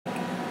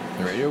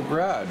Radio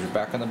Garage, we're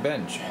back on the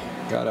bench.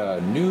 Got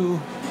a new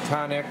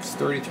Connex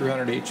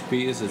 3300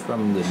 HP. This is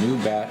from the new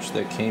batch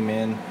that came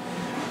in.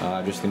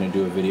 Just going to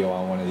do a video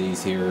on one of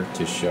these here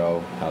to show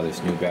how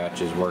this new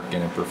batch is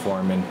working and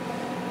performing.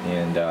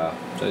 And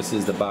so this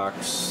is the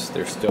box.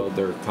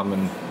 They're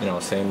coming, you know,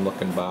 same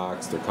looking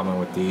box. They're coming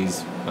with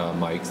these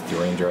mics, the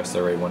Ranger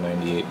SRA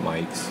 198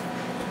 mics.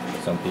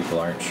 Some people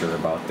aren't sure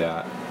about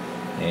that.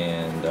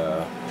 And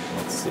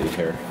let's see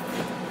here.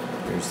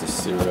 Here's the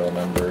serial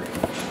number.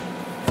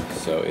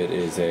 So it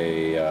is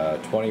a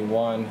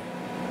 21,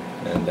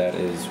 and that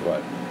is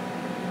what?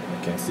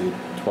 I can't see,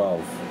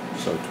 12.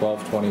 So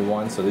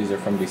 1221. So these are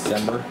from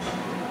December.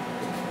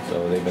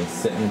 So they've been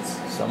sitting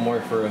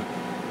somewhere for a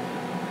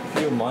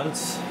few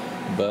months,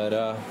 but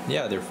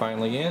yeah, they're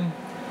finally in,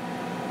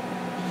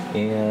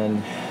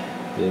 and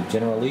the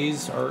general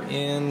leads are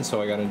in.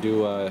 So I got to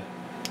do a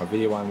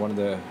video on one of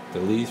the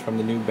leads from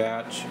the new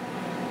batch.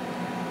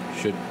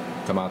 Should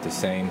come out the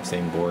same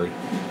board,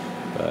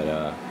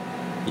 but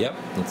yep,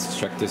 let's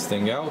check this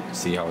thing out,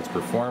 see how it's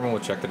performing.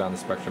 We'll check it on the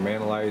spectrum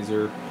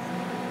analyzer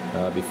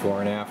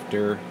before and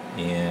after.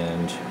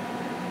 And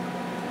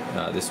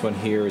this one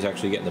here is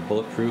actually getting the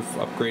bulletproof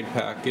upgrade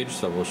package,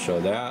 so we'll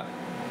show that.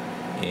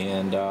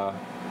 And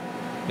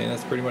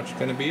that's pretty much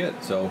going to be it.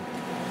 So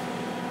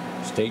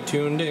stay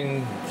tuned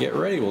and get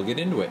ready. We'll get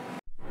into it.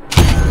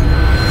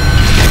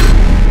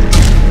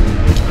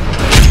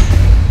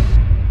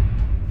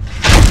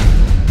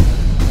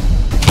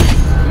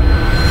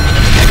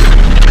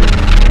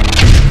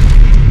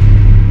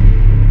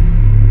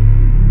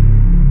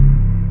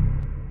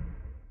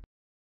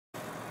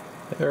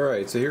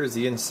 Alright, so here's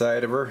the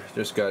inside of her.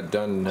 Just got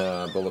done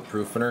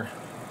bulletproofing her.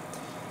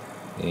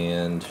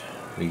 And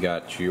we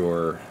got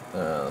your,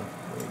 let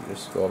me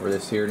just go over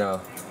this here now.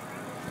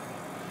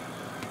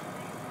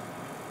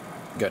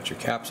 Got your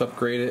caps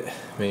upgraded,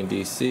 main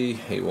DC,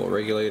 8-volt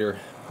regulator,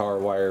 power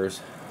wires,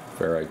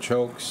 ferrite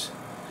chokes,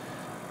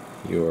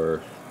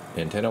 your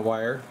antenna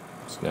wire.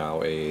 It's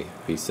now a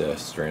piece of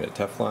stranded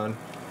Teflon.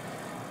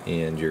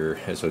 And your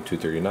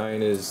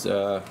SO239 is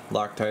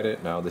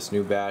Loctited. Now this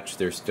new batch,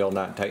 they're still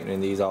not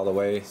tightening these all the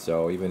way.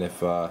 So even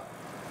if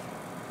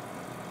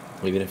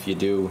you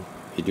do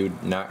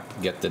not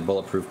get the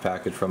bulletproof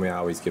package from me, I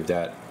always give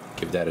that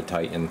a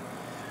tighten.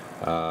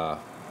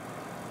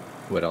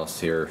 What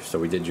else here? So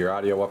we did your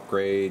audio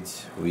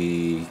upgrades.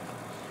 We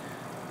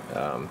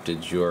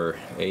did your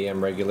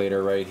AM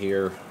regulator right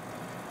here.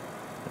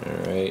 All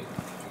right,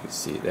 you can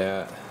see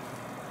that.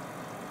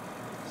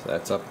 So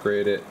that's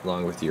upgraded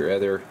along with your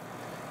other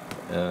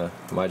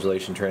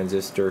modulation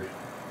transistor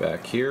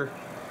back here,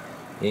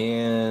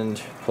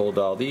 and pulled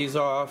all these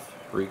off,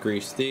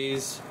 re-greased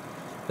these.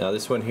 Now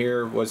this one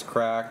here was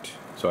cracked,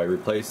 so I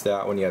replaced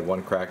that one. You had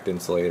one cracked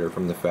insulator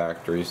from the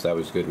factory, so that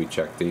was good. We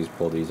checked these,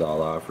 pulled these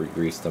all off,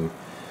 re-greased them.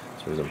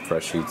 So there's some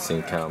fresh heat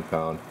sink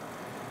compound.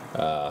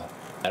 I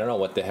don't know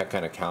what the heck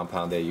kind of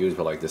compound they use,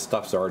 but like the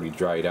stuff's already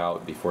dried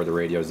out before the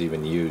radio's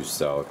even used,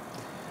 so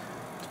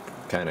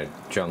kind of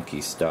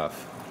junky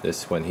stuff.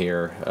 This one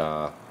here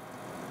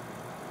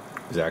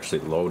is actually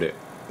loaded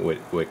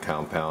with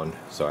compound,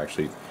 so I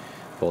actually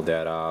pulled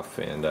that off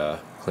and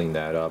cleaned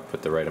that up,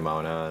 put the right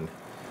amount on.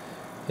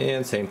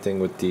 And same thing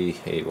with the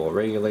 8-volt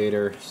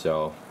regulator.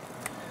 So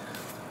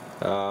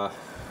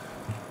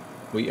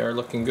we are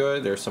looking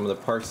good. There's some of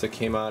the parts that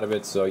came out of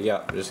it. So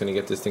yeah, I'm just gonna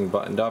get this thing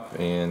buttoned up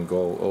and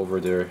go over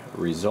the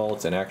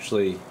results. And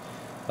actually,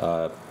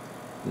 no,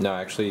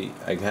 actually,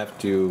 I have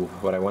to.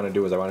 What I want to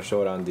do is I want to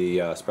show it on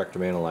the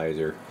spectrum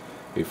analyzer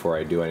before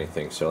I do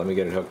anything. So let me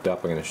get it hooked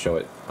up. I'm going to show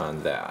it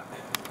on that.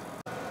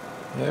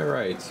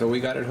 Alright, so we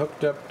got it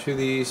hooked up to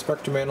the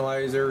spectrum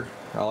analyzer.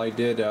 All I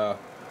did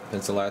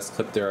since the last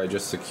clip there, I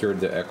just secured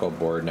the echo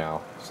board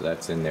now, so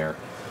that's in there,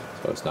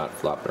 so it's not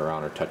flopping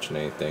around or touching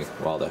anything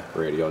while the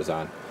radio's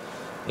on.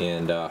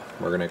 And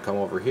we're going to come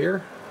over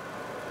here,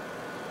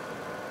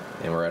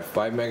 and we're at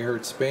 5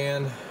 megahertz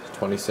span,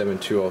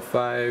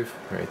 27205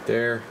 right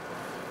there.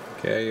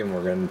 Okay, and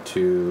we're going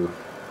to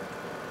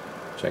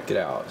check it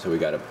out. So we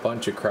got a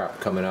bunch of crap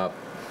coming up.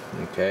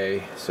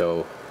 Okay,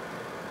 so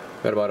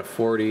got about a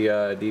 40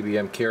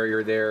 dBm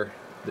carrier there.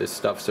 This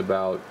stuff's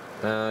about,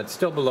 it's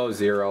still below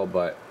 0,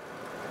 but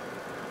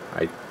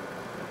I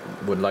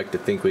would like to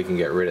think we can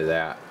get rid of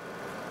that.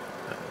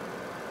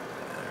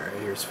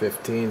 Alright, here's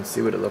 15.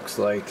 See what it looks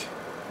like.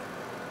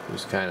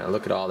 Just kind of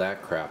look at all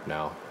that crap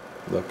now.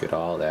 Look at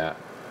all that.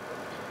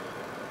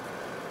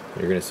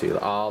 You're going to see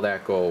all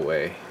that go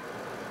away.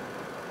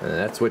 And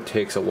that's what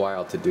takes a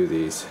while to do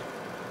these.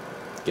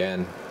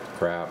 Again,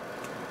 crap.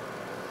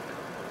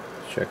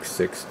 Check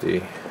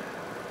 60.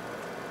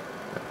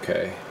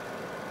 Okay.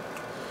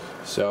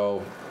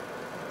 So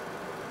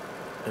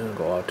I'll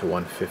go out to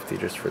 150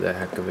 just for the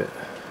heck of it.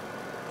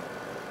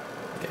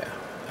 Yeah.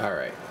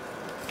 Alright.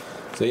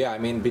 So yeah, I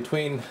mean,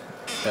 between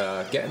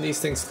getting these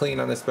things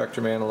clean on the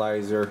spectrum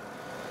analyzer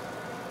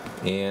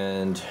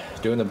and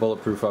doing the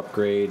bulletproof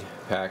upgrade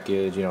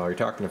package, you know, you're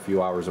talking a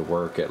few hours of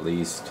work at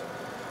least,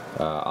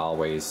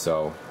 always.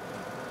 So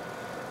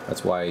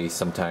that's why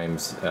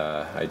sometimes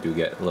I do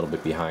get a little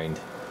bit behind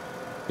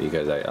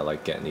because I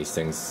like getting these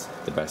things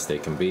the best they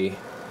can be.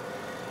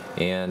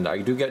 And I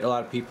do get a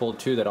lot of people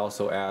too that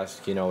also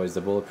ask, you know, is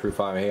the bulletproof,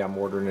 hey, I'm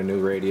ordering a new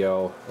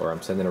radio, or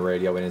I'm sending a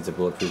radio in, is a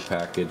bulletproof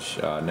package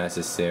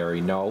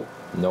necessary? No,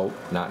 nope,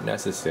 not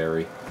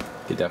necessary.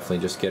 You definitely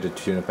just get a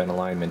tune-up and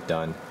alignment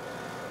done,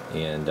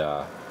 and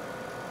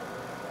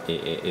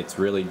it's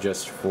really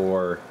just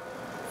for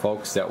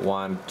folks that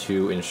want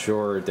to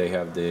ensure they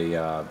have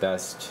the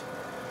best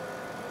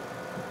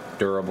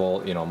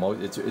durable, you know,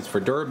 it's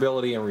for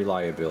durability and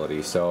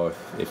reliability. So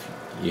if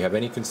you have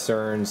any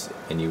concerns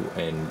and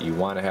you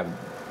want to have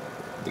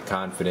the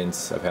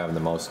confidence of having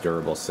the most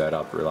durable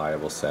setup,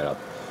 reliable setup,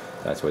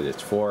 that's what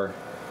it's for.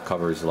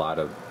 Covers a lot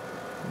of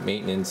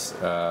maintenance,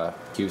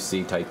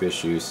 QC type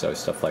issues, so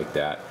stuff like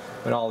that.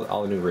 And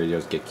all the new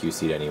radios get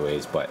QC'd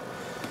anyways, but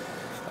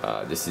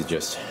this is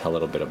just a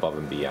little bit above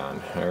and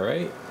beyond.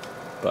 Alright,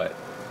 but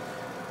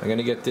I'm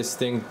gonna get this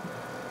thing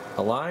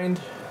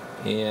aligned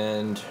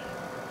and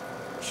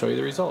show you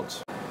the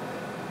results.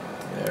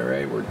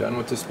 Alright, we're done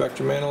with the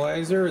spectrum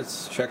analyzer.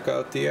 Let's check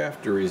out the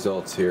after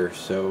results here.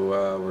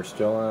 So we're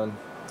still on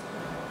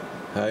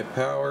high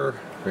power.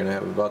 We're going to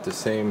have about the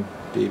same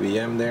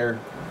dBm there.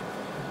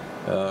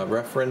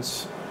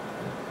 Reference,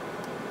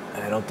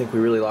 I don't think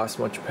we really lost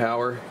much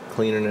power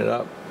cleaning it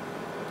up,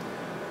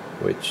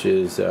 which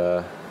is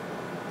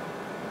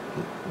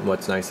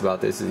what's nice about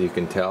this, is you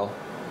can tell.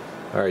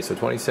 Alright, so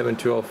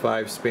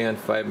 27205 span,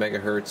 5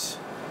 megahertz.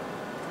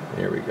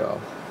 Here we go.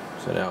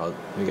 So now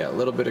we got a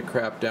little bit of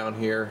crap down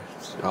here.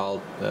 It's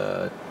all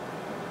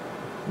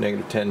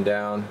negative 10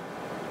 down.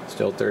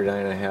 Still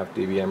 39.5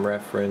 dBm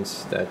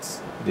reference.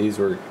 These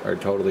are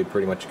totally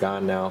pretty much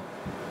gone now.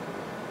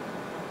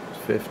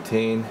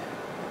 15.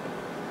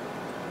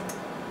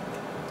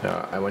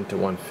 I went to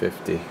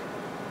 150.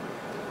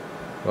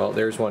 Well,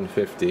 there's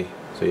 150.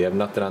 So you have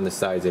nothing on the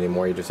sides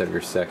anymore. You just have your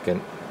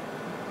second.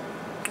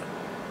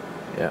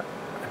 Yeah,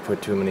 I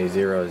put too many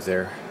zeros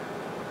there.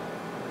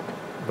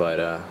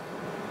 But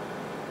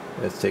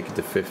let's take it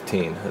to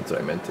 15. That's what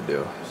I meant to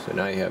do. So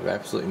now you have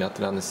absolutely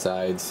nothing on the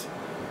sides.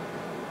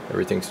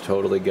 Everything's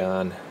totally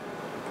gone.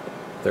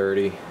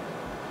 30.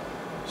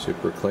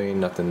 Super clean,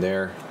 nothing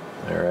there.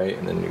 Alright,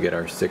 and then you get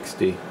our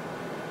 60.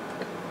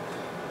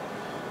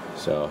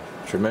 So,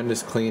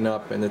 tremendous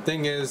cleanup. And the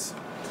thing is,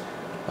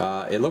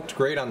 it looked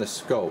great on the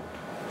scope.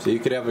 So you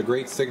could have a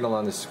great signal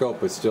on the scope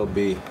but still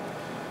be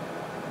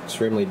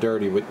extremely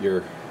dirty with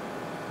your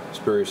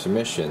spurious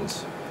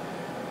emissions.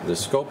 The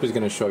scope is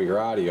going to show your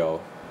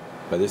audio,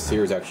 but this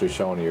here is actually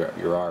showing your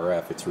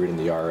RF. It's reading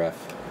the RF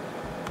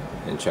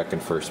and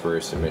checking for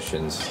spurious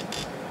emissions,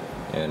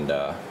 and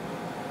the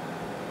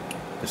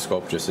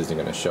scope just isn't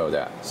going to show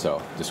that.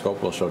 So the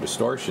scope will show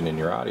distortion in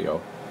your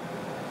audio.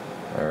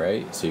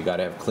 Alright, so you got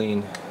to have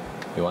clean,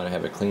 you want to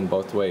have it clean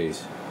both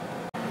ways.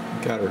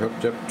 Got her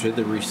hooked up to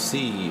the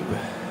receive.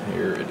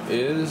 Here it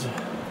is.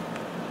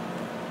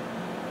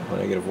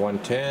 Negative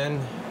 110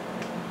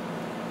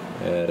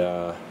 at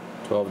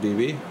 12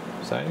 dB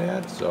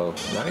Synad, so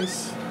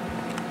nice.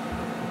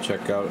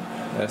 Check out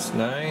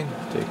S9,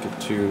 take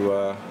it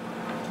to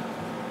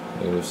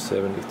negative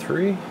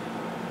 73.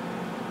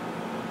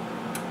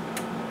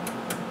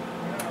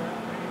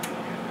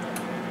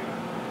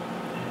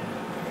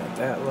 Got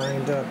that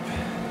lined up.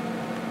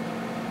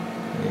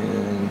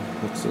 And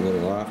looks a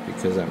little off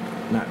because I'm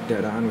not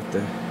dead on with the...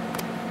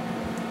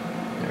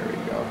 There we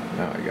go.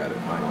 Now I got it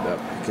lined up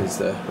because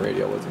the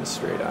radio wasn't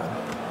straight on.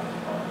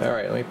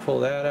 Alright, let me pull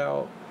that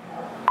out.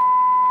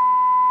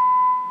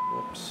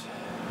 Whoops.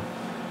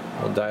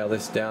 We'll dial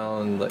this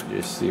down, let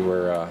you see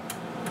where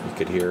you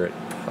could hear it,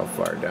 how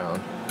far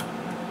down.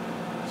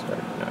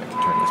 Now I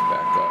can turn this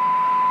back up.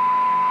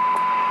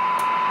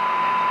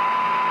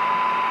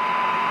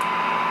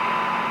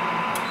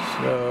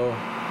 So,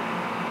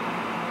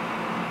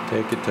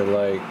 take it to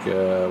like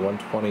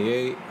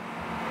 128.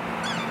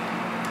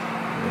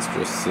 Let's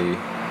just see if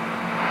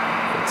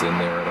it's in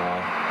there at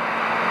all.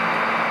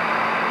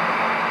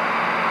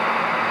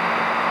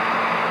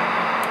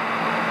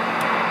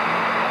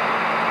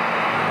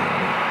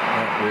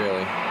 Not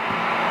really.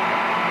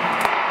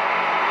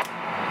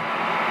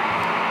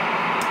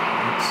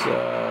 Let's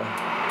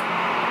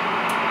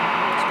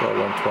go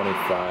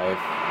 125.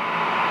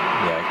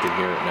 Yeah, I can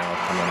hear it now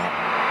coming up.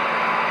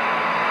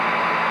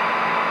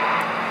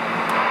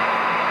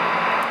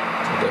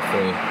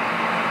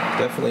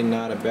 Definitely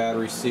not a bad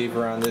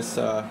receiver on this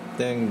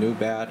thing. New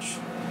batch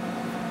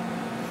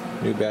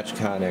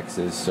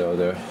Connexes.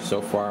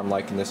 So far I'm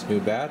liking this new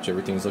batch.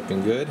 Everything's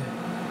looking good,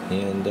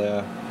 and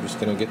I'm just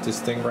gonna get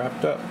this thing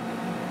wrapped up.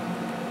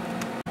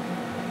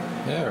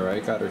 Yeah,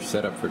 alright, got her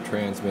set up for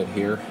transmit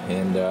here,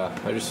 and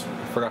I just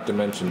forgot to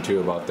mention too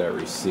about that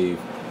receive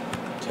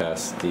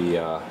test.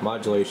 The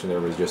modulation there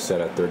was just set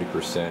at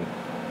 30%,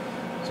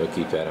 so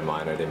keep that in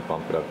mind. I didn't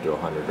bump it up to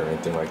 100 or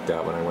anything like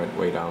that when I went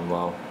way down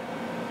low.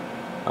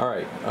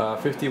 Alright,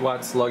 50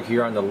 watt slug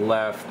here on the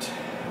left.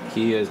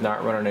 He is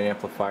not running an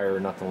amplifier or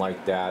nothing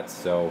like that,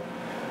 so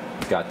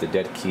got the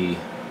dead key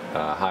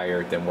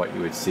higher than what you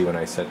would see when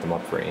I set them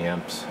up for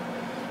amps.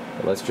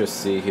 But let's just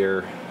see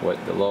here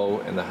what the low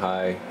and the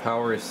high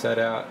power is set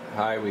at.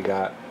 High, we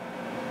got,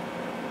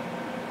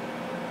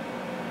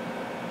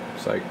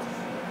 looks like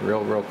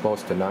real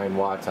close to 9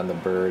 watts on the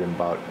bird and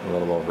about a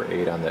little over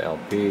 8 on the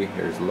LP.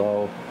 Here's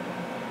low,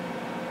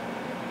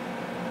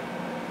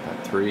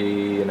 got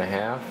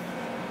 3.5,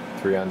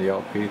 3 on the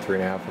LP,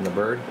 3.5 on the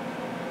bird.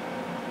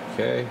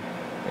 Okay,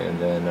 and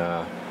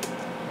then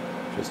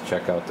just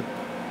check out the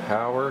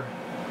power,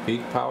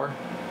 peak power.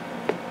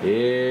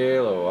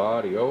 Hello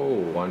audio,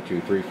 1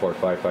 2 3 4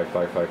 5 5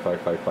 5 5 5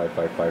 5 5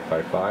 5 5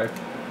 5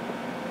 5.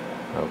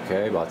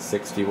 Okay, about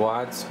 60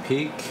 watts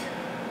peak,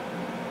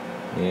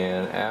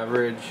 and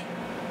average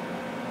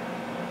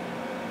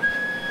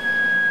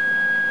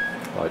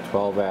about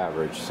 12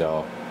 average.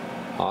 So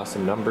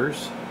awesome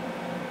numbers.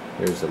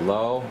 Here's the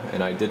low,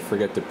 and I did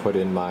forget to put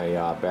in my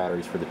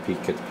batteries for the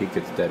peak kit. Peak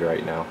kit's dead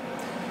right now.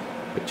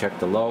 But check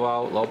the low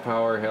out, low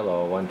power.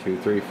 Hello, 1 2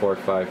 3 4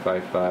 5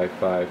 5 5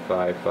 5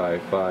 5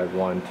 5 5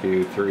 1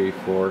 2 3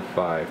 4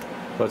 5.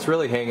 So it's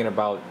really hanging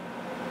about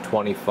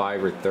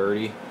 25 or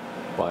 30,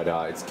 but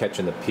it's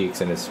catching the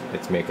peaks and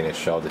it's making it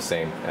show the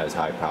same as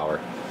high power.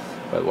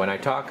 But when I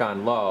talk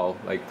on low,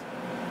 like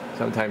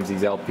sometimes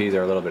these LPs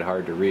are a little bit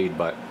hard to read,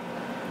 but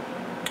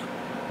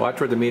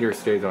watch where the meter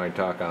stays when I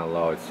talk on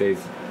low. It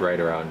stays right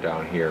around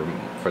down here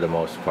for the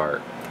most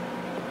part.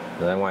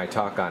 And then when I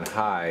talk on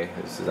high,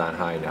 this is on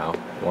high now,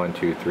 1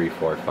 2 3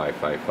 4 5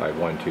 5 5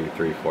 1 2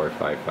 3 4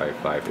 5 5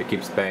 5. It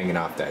keeps banging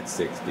off that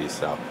 60,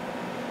 so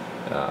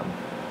I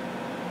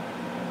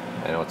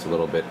know it's a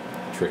little bit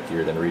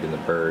trickier than reading the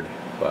bird,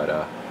 but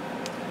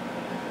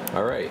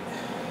alright,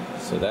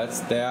 so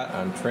that's that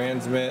on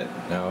transmit.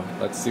 Now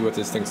let's see what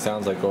this thing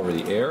sounds like over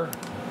the air.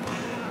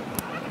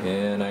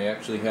 And I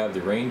actually have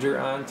the Ranger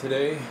on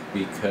today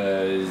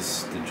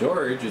because the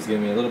George is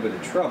giving me a little bit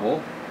of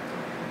trouble.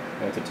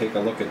 I have to take a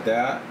look at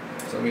that.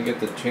 So let me get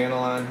the channel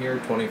on here,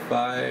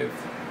 25.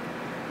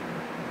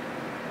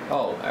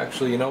 Oh,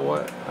 actually, you know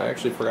what? I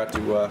actually forgot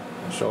to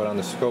show it on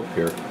the scope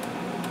here.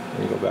 Let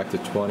me go back to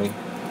 20.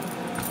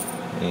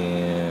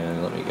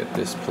 And let me get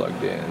this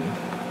plugged in.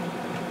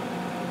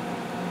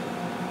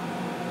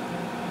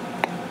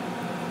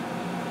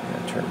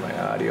 And turn my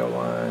audio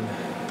on.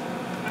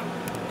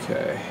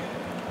 Okay.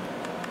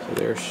 So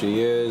there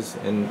she is,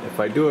 and if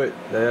I do it,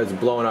 that's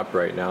blowing up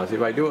right now. See,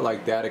 if I do it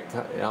like that, it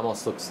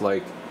almost looks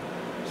like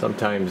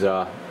sometimes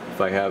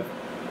if I have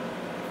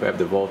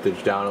the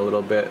voltage down a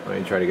little bit. Let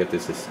me try to get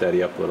this to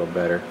steady up a little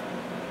better.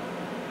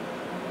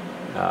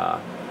 Yeah,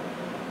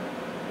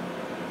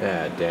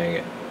 dang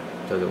it,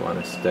 doesn't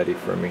want to steady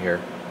for me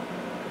here.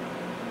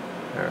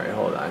 All right,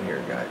 hold on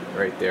here, guys,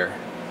 right there.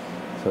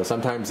 So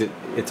sometimes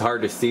it's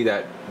hard to see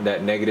that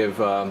negative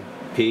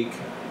peak.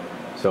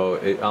 So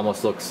it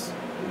almost looks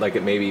like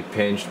it may be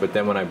pinched, but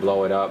then when I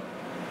blow it up,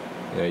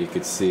 you know, you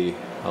could see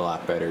a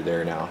lot better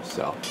there now.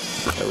 So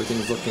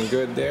everything's looking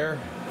good there.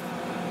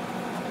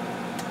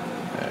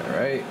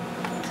 Alright,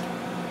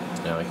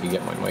 now I can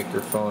get my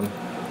microphone.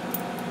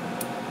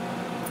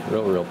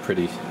 Real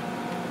pretty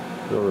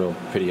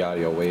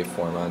audio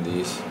waveform on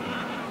these.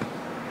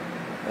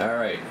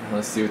 Alright,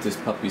 let's see what this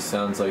puppy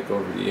sounds like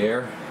over the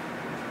air.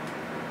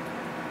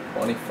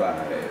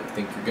 25, I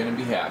think you're gonna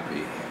be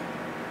happy.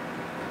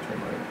 Turn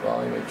my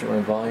volume, make sure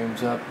my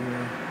volume's up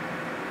here.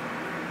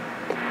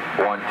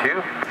 1 2.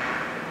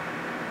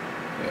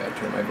 Yeah,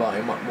 turn my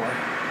volume up more.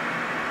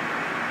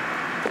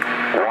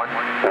 1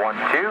 1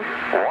 2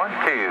 1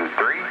 2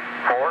 3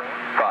 4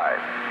 5.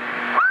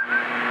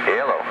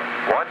 Hello.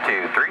 1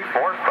 2 3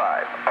 4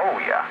 5. Oh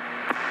yeah.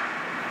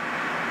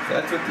 So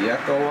that's with the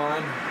echo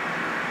on.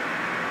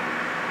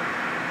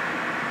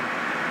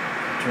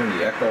 Turn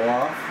the echo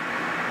off.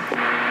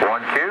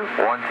 1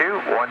 2 1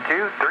 2 1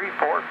 2 3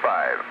 4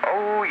 5.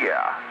 Oh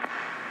yeah.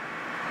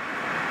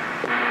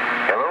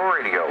 Hello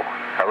radio.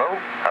 Hello.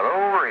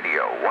 Hello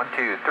radio. 1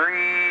 2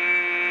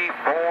 3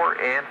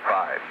 4 and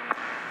 5.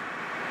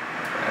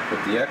 Back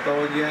with the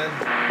echo again.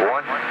 1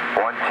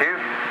 1 2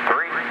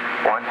 3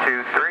 1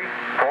 2 3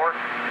 4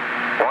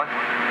 1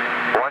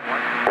 1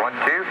 1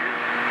 2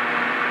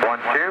 1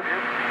 2.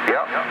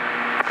 Yep.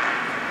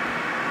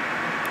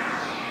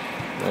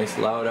 Nice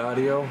loud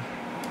audio.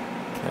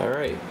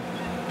 Alright.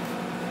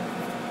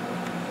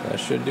 That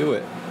should do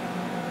it.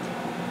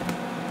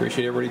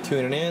 Appreciate everybody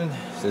tuning in.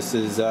 This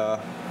is a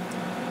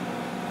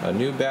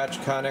new batch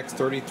Connex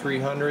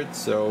 3300,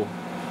 so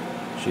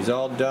she's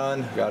all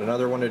done. Got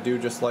another one to do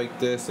just like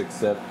this,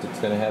 except it's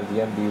going to have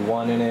the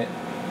MD1 in it.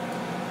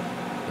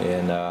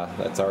 And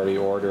that's already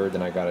ordered.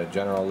 And I got a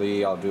General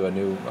Lee. I'll do a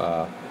new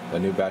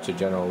batch of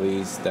General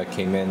Lees that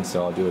came in,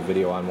 so I'll do a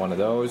video on one of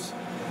those.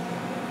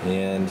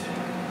 And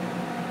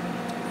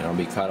I'll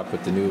be caught up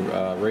with the new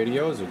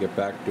radios. We'll get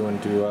back doing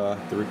the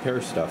repair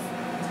stuff.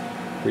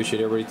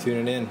 Appreciate everybody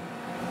tuning in.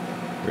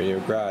 Radio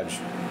Garage,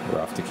 we're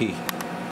off the key.